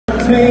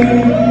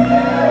team.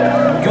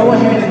 Go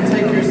ahead and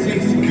take your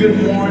seats.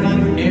 Good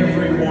morning,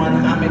 everyone.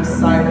 I'm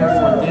excited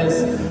for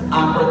this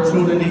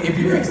opportunity. If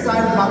you're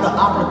excited about the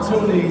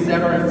opportunities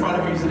that are in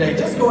front of you today,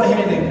 just go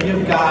ahead and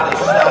give God a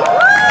shout of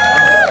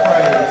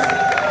praise.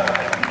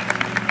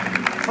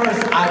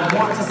 First, I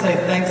want to say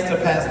thanks to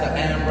Pastor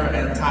Amber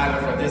and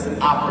Tyler for this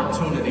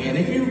opportunity. And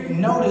if you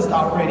noticed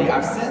already,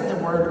 I've said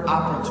the word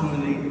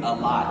opportunity a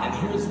lot, and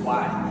here's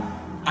why.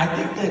 I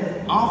think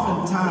that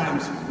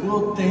oftentimes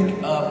we'll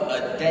think of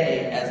a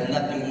day as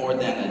nothing more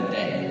than a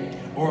day,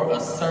 or a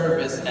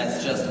service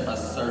as just a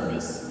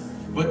service.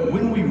 But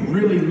when we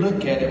really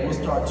look at it, we'll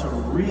start to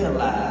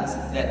realize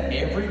that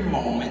every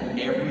moment,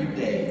 every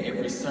day,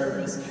 every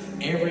service,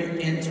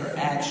 every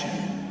interaction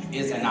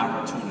is an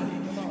opportunity.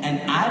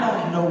 And I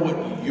don't know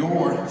what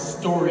your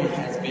story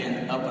has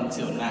been up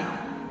until now,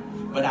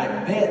 but I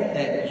bet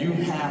that you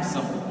have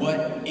some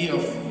what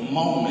if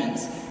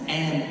moments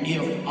and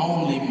if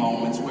only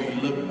moments where you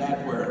look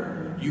back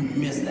where you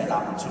missed that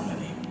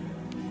opportunity.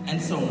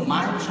 And so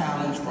my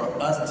challenge for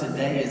us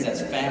today is,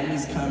 as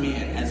families come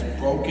in, as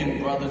broken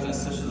brothers and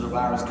sisters of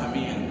ours come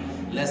in,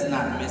 let's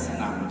not miss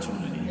an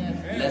opportunity.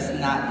 Let's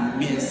not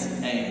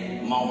miss a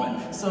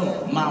moment.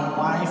 So my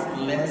wife,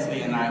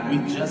 Leslie, and I,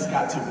 we just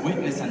got to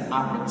witness an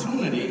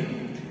opportunity,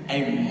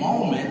 a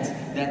moment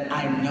that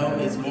I know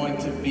is going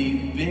to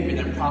be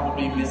bigger than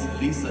probably Miss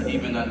Lisa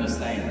even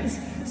understands.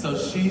 So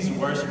she's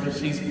worshiping,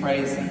 she's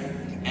praising,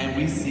 and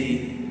we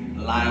see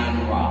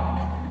Lion Rock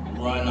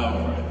run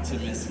over to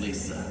Miss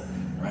Lisa,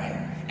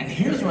 right? And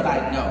here's what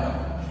I know.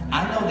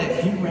 I know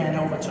that he ran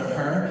over to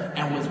her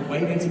and was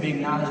waiting to be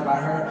acknowledged by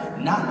her,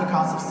 not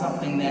because of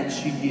something that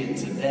she did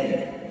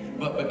today,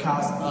 but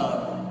because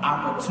of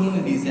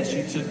opportunities that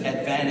she took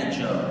advantage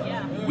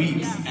of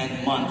weeks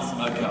and months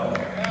ago,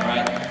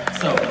 right?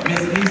 So,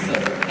 Miss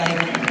Lisa,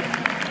 thank you.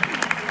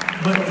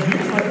 But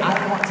here's what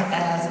I want to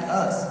ask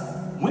us.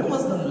 When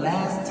was the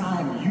last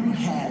time you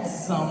had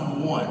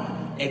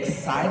someone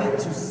excited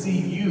to see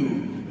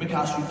you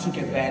because you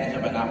took advantage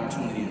of an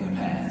opportunity in the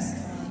past?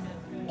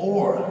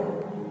 Or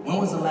when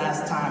was the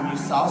last time you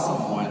saw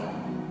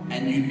someone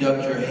and you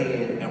ducked your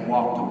head and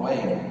walked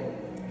away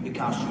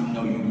because you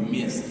know you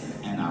missed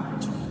an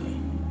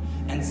opportunity?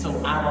 And so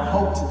our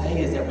hope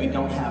today is that we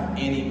don't have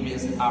any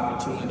missed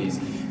opportunities.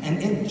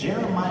 And in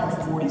Jeremiah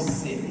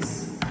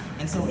 46,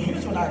 and so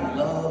here's what I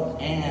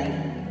love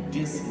and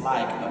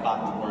dislike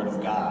about the Word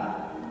of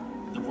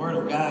God. The Word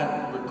of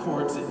God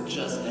records it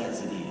just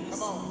as it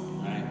is,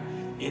 right?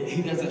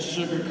 He doesn't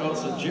sugarcoat.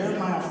 So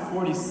Jeremiah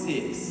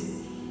 46,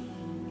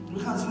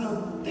 because,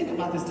 think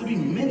about this, to be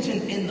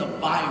mentioned in the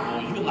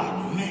Bible, you're like,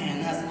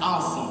 man, that's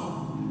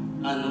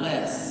awesome,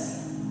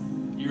 unless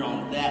you're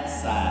on that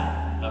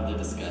side of the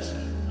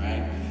discussion,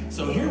 right?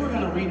 So here we're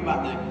going to read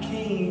about the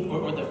king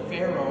or the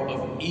Pharaoh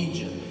of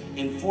Egypt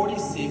in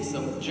 46,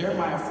 of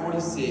Jeremiah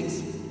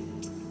 46.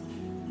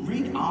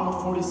 Read all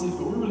of 46,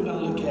 but we're really going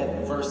to look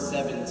at verse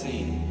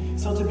 17.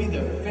 So to be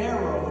the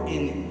Pharaoh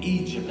in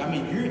Egypt,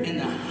 you're in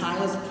the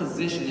highest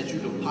position that you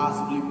could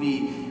possibly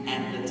be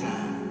at the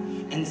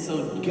time. And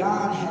so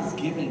God has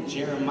given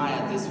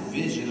Jeremiah this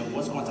vision of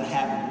what's going to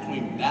happen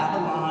between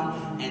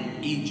Babylon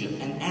and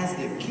Egypt. And as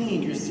the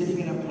king, you're sitting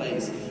in a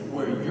place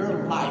where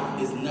your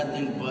life is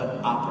nothing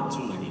but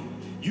opportunity.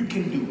 You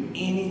can do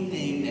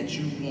anything that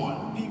you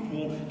want.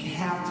 People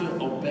have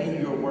to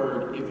obey your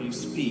word if you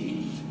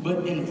speak.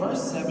 But in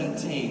verse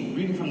 17,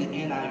 reading from the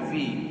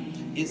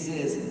NIV, it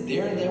says,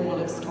 "There they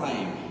will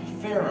exclaim,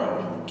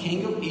 Pharaoh,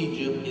 king of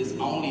Egypt, is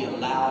only a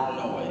loud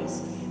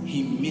noise.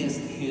 He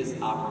missed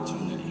his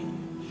opportunity."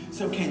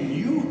 So can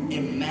you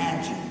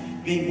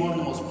imagine being one of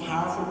the most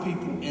powerful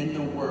people in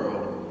the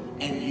world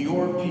and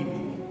your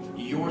people,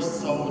 your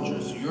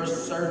soldiers, your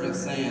servants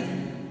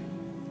saying,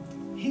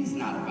 he's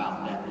not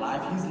about that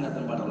life. He's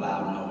nothing but a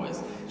loud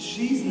noise.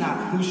 She's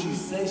not who she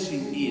says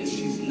she is.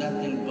 She's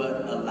nothing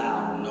but a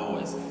loud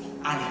noise.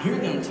 I hear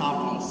them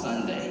talk on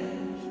Sunday.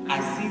 I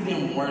see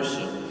them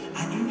worship.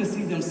 I even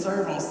see them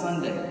serve on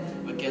Sunday.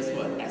 But guess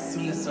what? As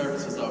soon as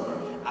service was over,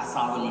 I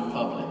saw them in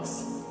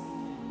Publix.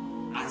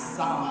 I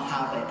saw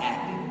how they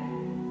acted.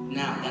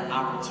 Now, that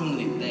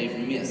opportunity they've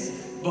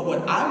missed. But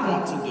what I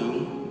want to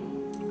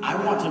do, I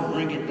want to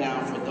bring it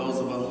down for those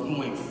of us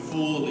who ain't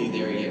fully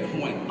there yet, who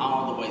ain't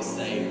all the way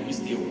saved. We're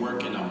still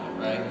working on it,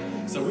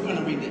 right? So we're going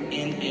to read the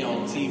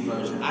NLT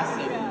version. I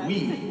said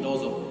we,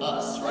 those of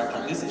us, right?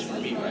 Like, this is for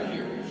me right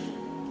here.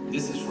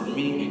 This is for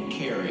me and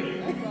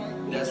Carrie.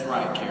 That's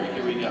right, Carrie.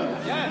 Here we go.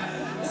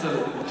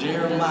 So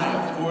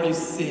Jeremiah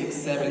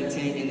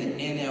 46:17 in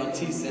the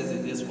NLT says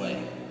it this way.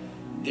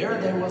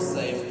 "There they will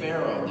say,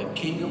 Pharaoh, the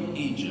king of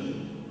Egypt,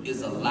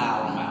 is a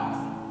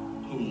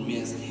loudmouth who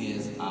missed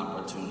his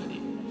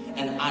opportunity."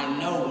 And I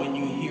know when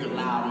you hear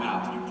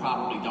loudmouth, you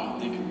probably don't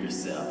think of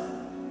yourself.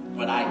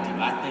 But I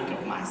do. I think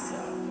of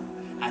myself.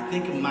 I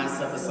think of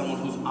myself as someone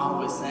who's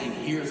always saying,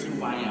 here's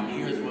who I am,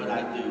 here's what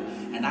I do.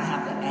 And I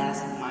have to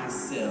ask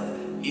myself,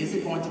 is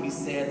it going to be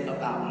said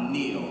about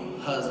Neal,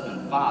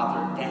 husband,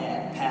 father,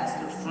 dad,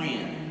 pastor,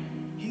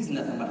 friend? He's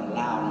nothing but a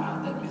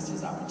loudmouth that missed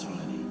his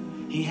opportunity.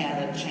 He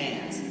had a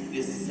chance,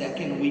 this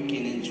second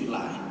weekend in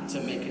July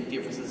to make a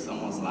difference in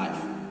someone's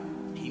life,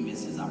 he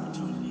missed his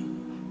opportunity.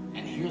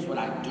 And here's what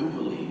I do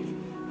believe.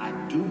 I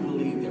do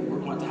believe that we're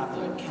going to have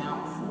to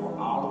account for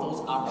all of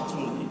those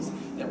opportunities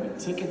that we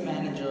took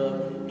advantage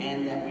of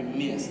and that we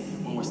missed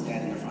when we're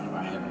standing in front of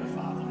our Heavenly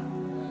Father.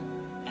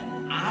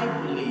 And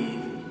I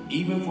believe,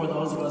 even for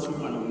those of us who are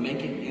going to make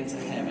it into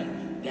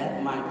heaven,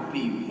 that might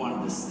be one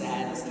of the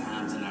saddest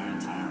times in our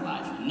entire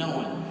life,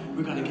 knowing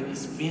we're going to get to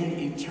spend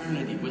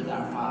eternity with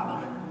our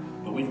Father,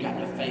 but we've got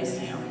to face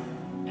Him.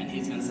 And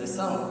He's going to say,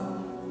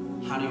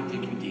 so, how do you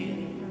think you did?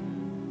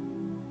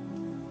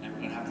 And we're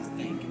going to have to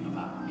think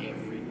about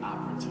every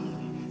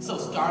opportunity. So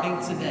starting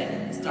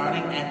today,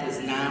 starting at this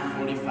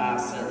 9:45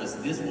 service,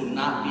 this will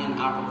not be an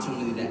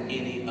opportunity that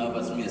any of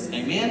us miss.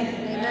 Amen?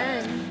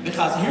 Amen.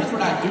 Because here's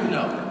what I do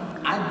know.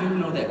 I do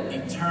know that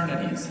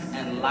eternities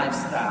and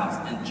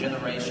lifestyles and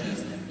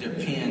generations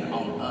depend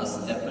on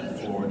us stepping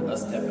forward,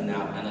 us stepping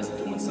out, and us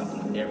doing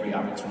something with every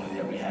opportunity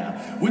that we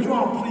have. Would you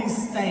all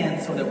please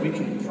stand so that we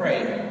can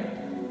pray?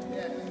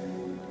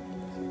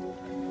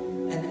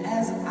 And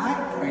as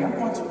I pray, I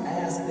want to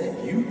ask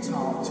that you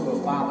talk to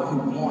a Father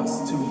who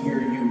wants to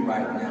hear you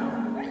right now.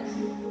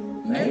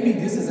 Maybe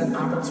this is an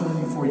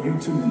opportunity for you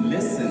to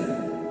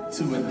listen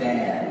to a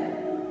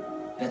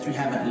dad that you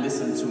haven't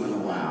listened to in a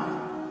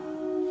while.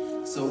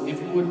 So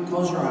if you would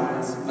close your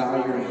eyes,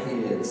 bow your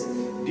heads.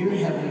 Dear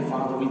Heavenly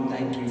Father, we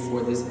thank you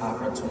for this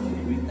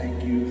opportunity. We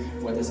thank you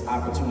for this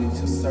opportunity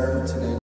to serve today.